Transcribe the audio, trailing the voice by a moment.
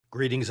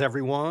Greetings,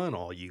 everyone,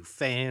 all you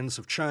fans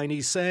of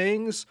Chinese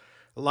sayings.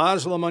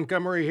 Laszlo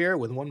Montgomery here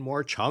with one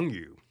more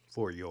Chengyu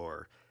for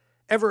your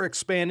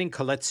ever-expanding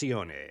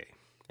collezione.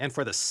 And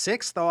for the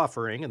sixth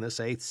offering in this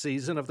 8th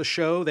season of the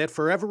show that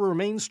forever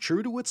remains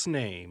true to its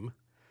name,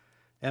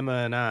 Emma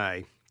and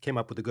I came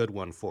up with a good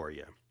one for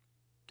you.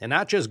 And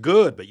not just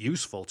good, but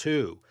useful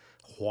too.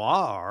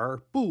 Hua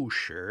Bu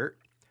Shi.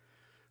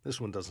 This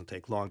one doesn't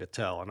take long to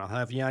tell, and I'll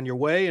have you on your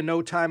way in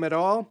no time at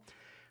all.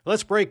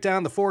 Let's break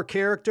down the 4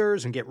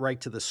 characters and get right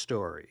to the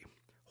story.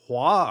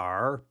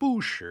 Hua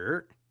Bu Shi.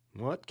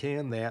 What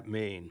can that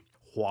mean?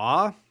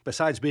 Hua,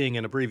 besides being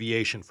an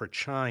abbreviation for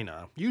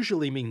China,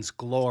 usually means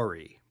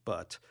glory,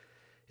 but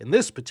in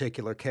this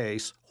particular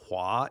case,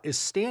 Hua is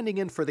standing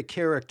in for the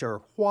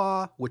character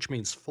Hua, which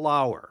means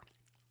flower.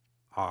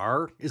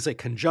 R is a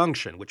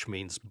conjunction, which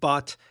means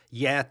but,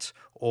 yet,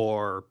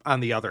 or on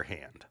the other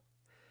hand.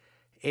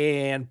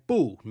 And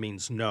Bu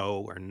means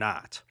no or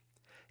not.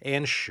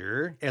 And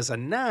Shi, as a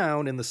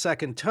noun in the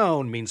second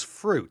tone, means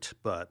fruit,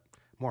 but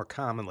more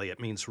commonly it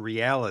means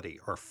reality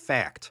or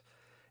fact.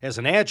 As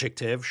an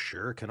adjective,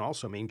 Shi can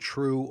also mean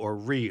true or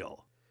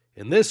real.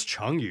 In this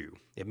Chengyu,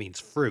 it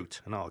means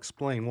fruit, and I'll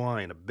explain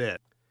why in a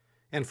bit.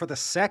 And for the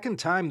second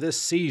time this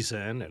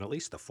season, and at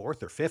least the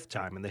 4th or 5th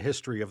time in the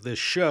history of this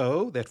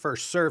show that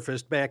first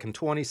surfaced back in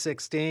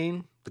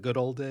 2016, the good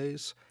old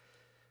days,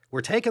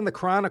 we're taking the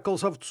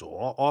Chronicles of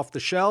Zuo off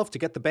the shelf to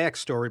get the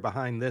backstory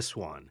behind this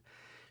one.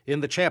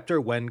 In the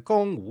chapter Wen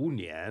Gong Wu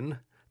Nian,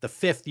 the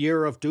 5th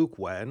year of Duke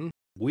Wen,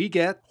 we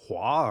get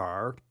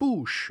Hua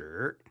Bu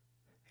Shi,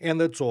 and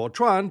the Zuo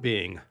Zhuan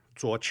being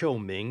Zuo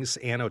Qiuming's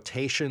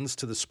annotations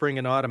to the Spring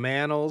and Autumn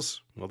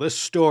Annals. Well, this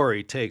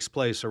story takes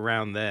place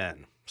around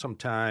then,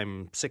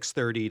 sometime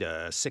 630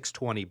 to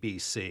 620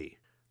 BC.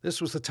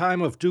 This was the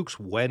time of Dukes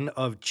Wen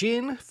of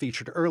Jin,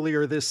 featured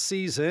earlier this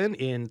seasan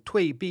in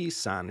Tui Bi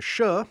San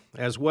She,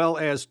 as well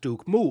as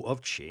Duke Mu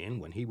of Qin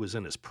when he was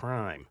in his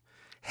prime.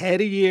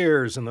 Heady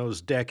years in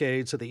those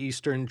decades of the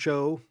Eastern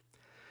Zhou.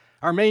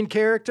 Our main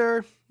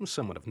character was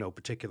someone of no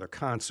particular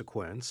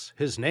consequence.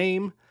 His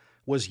name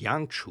was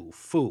Yang Chu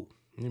Fu.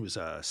 He was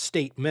a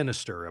state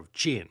minister of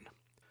Jin.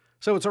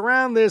 So it's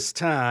around this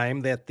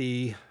time that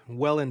the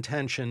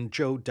well-intentioned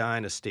Zhou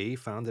dynasty,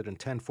 founded in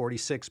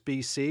 1046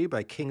 BC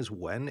by Kings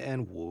Wen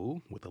and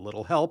Wu, with a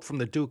little help from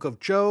the Duke of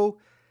Zhou,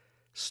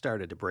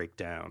 started to break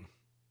down.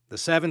 The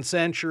 7th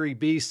century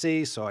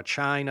BC saw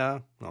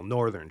China, well,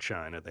 northern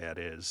China that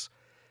is,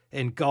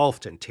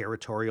 engulfed in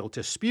territorial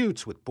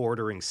disputes with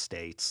bordering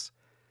states.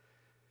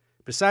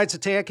 Besides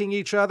attacking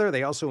each other,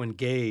 they also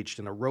engaged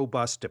in a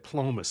robust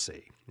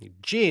diplomacy.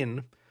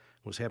 Jin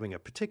was having a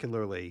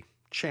particularly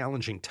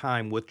challenging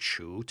time with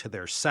Chu to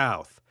their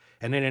south,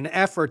 and in an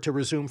effort to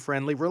resume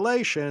friendly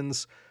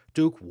relations,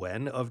 Duke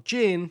Wen of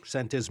Jin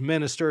sent his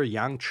minister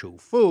Yang Chu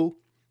Fu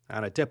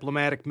on a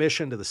diplomatic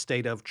mission to the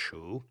state of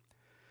Chu.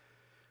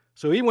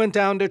 So he went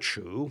down to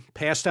Chu,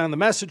 passed on the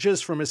messages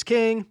from his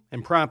king,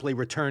 and promptly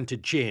returned to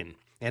Jin.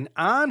 And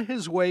on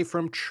his way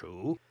from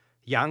Chu,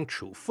 Yang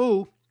Chu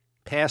Fu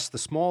passed the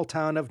small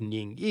town of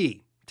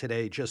Ningyi,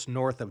 today just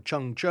north of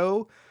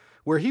Zhengzhou,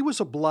 where he was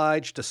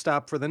obliged to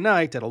stop for the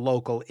night at a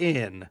local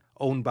inn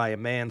owned by a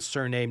man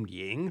surnamed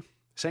Ying,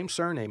 same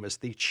surname as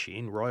the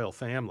Qin royal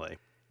family.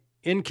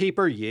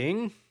 Innkeeper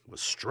Ying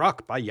was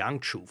struck by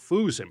Yang Chu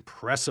Fu's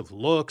impressive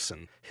looks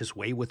and his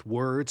way with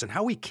words and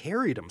how he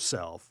carried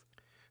himself.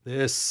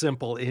 This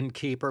simple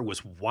innkeeper was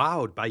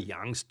wowed by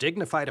Yang's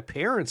dignified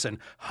appearance and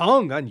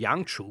hung on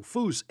Yang Chu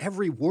Fu's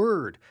every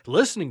word,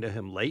 listening to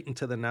him late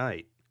into the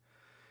night.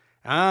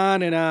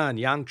 On and on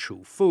Yang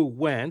Chu Fu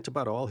went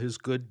about all his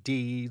good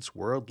deeds,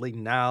 worldly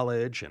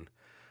knowledge, and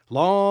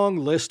long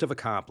list of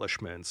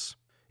accomplishments.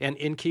 And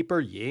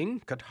innkeeper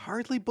Ying could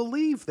hardly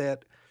believe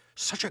that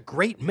such a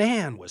great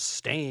man was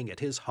staying at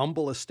his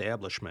humble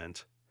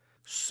establishment.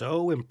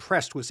 So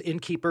impressed was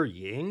innkeeper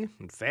Ying,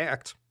 in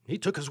fact, he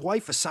took his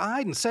wife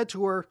aside and said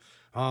to her,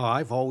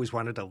 I've always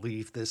wanted to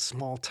leave this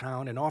small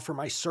town and offer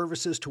my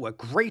services to a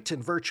great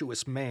and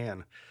virtuous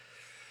man.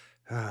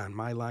 In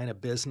my line of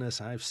business,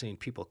 I've seen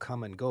people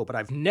come and go, but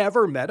I've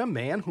never met a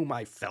man whom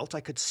I felt I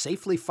could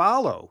safely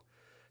follow.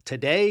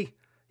 Today,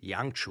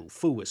 Yang Chu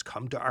Fu has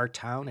come to our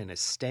town and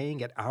is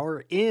staying at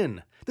our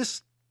inn.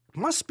 This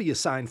must be a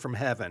sign from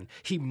heaven.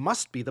 He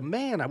must be the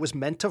man I was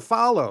meant to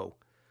follow.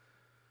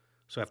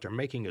 So after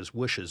making his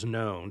wishes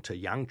known to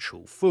Yang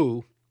Chu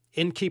Fu,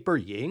 innkeeper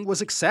Ying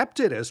was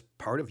accepted as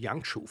part of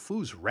Yang Chu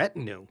Fu's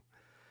retinue.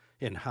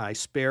 In high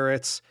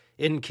spirits,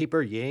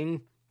 innkeeper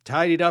Ying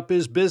tidied up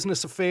his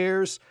business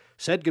affairs,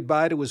 said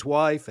goodbye to his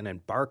wife, and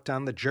embarked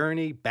on the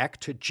journey back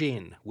to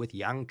Jin with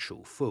Yang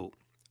Chu Fu.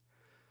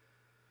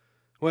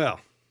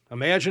 Well,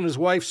 imagine his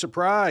wife's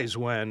surprise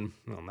when,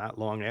 not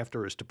long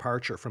after his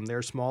departure from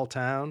their small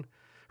town,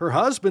 her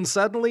husband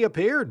suddenly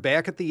appeared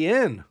back at the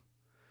inn.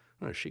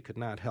 She could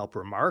not help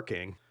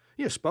remarking,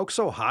 "You spoke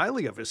so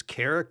highly of his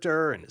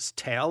character and his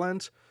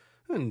talent,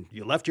 and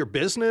you left your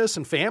business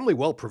and family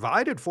well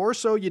provided for,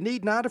 so you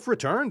need not have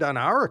returned on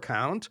our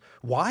account.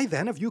 Why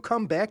then have you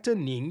come back to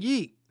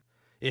Ningyi?"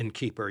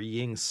 Innkeeper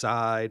Ying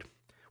sighed.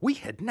 We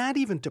had not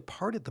even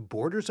departed the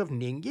borders of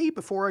Ningyi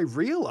before I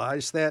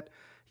realized that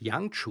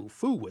Yang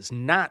Chu-fu was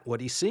not what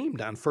he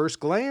seemed on first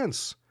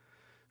glance.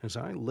 As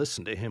I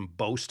listened to him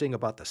boasting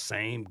about the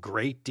same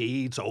great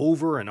deeds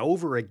over and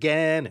over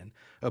again and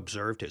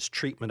observed his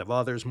treatment of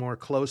others more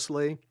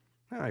closely,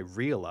 I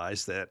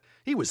realized that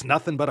he was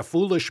nothing but a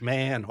foolish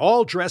man,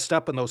 all dressed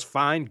up in those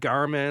fine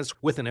garments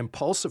with an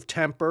impulsive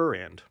temper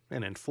and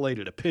an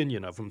inflated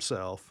opinion of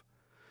himself.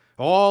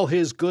 All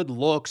his good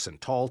looks and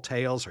tall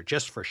tales are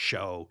just for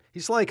show.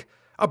 He's like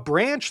a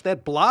branch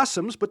that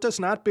blossoms but does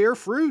not bear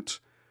fruit.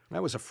 I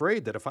was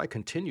afraid that if I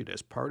continued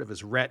as part of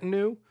his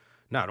retinue,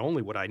 not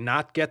only would I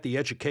not get the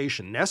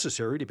education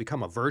necessary to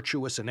become a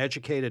virtuous and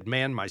educated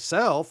man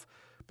myself,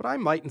 but I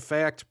might in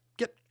fact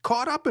get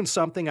caught up in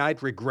something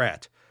I'd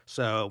regret.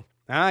 So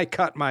I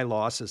cut my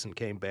losses and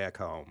came back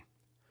home.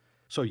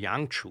 So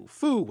Yang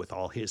Chu-fu, with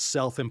all his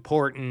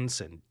self-importance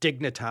and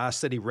dignitas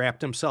that he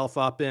wrapped himself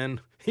up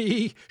in,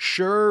 he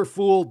sure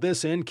fooled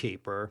this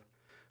innkeeper.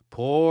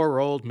 Poor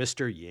old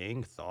Mr.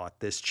 Ying thought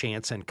this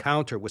chance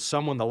encounter with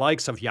someone the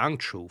likes of Yang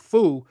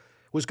Chu-fu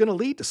was going to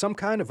lead to some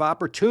kind of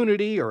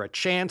opportunity or a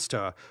chance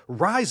to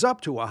rise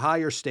up to a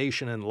higher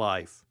station in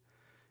life.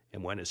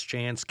 And when his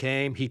chance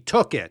came, he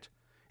took it.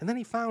 And then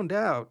he found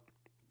out,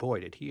 boy,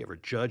 did he ever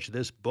judge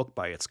this book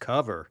by its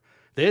cover.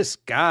 This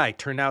guy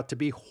turned out to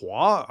be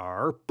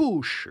Hua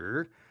Bu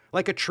Shi,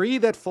 like a tree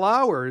that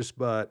flowers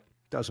but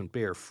doesn't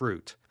bear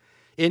fruit.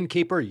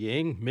 Innkeeper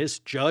Ying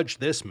misjudged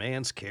this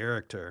man's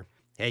character.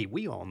 Hey,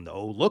 we all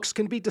know looks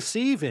can be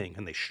deceiving,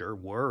 and they sure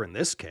were in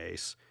this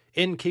case.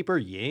 Innkeeper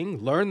Ying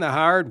learned the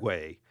hard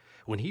way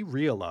when he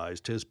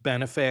realized his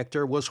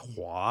benefactor was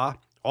Hua,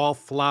 all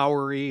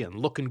flowery and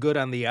looking good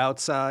on the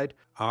outside,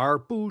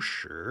 Bu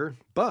Shi,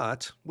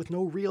 but with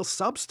no real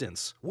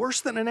substance,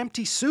 worse than an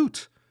empty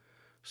suit.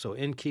 So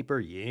Innkeeper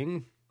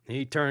Ying,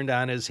 he turned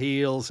on his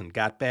heels and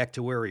got back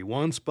to where he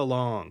once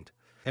belonged.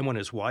 And when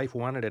his wife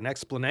wanted an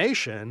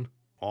explanation,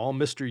 all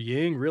Mr.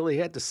 Ying really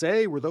had to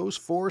say were those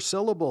 4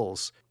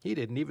 syllables. He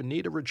didn't even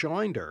need a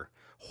rejoinder.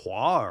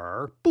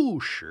 Hua Bu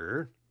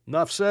Shi.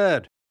 Enough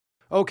said.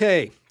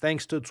 Okay,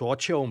 thanks to Zuo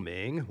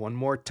Qiuming one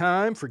more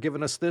time for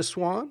giving us this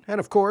one, and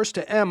of course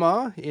to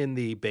Emma in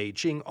the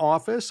Beijing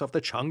office of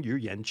the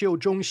Chengyu Yanjiu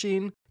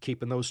Zhongxin,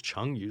 keeping those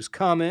Chengyus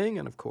coming,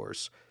 and of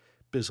course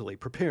busily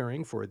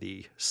preparing for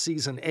the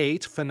Season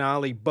 8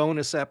 finale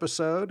bonus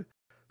episode.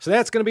 So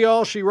that's going to be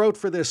all she wrote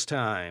for this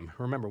time.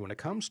 Remember, when it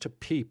comes to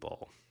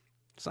people,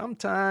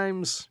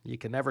 sometimes you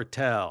can never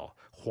tell.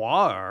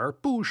 Hua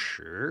Bu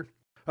Shi.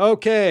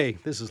 Okay,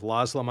 this is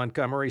Laszlo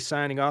Montgomery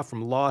signing off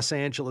from Los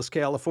Angeles,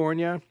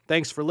 California.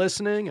 Thanks for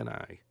listening, and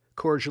I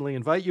cordially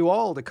invite you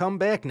all to come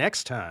back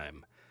next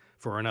time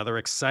for another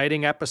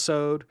exciting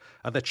episode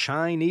of the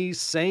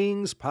Chinese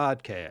Sayings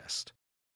Podcast.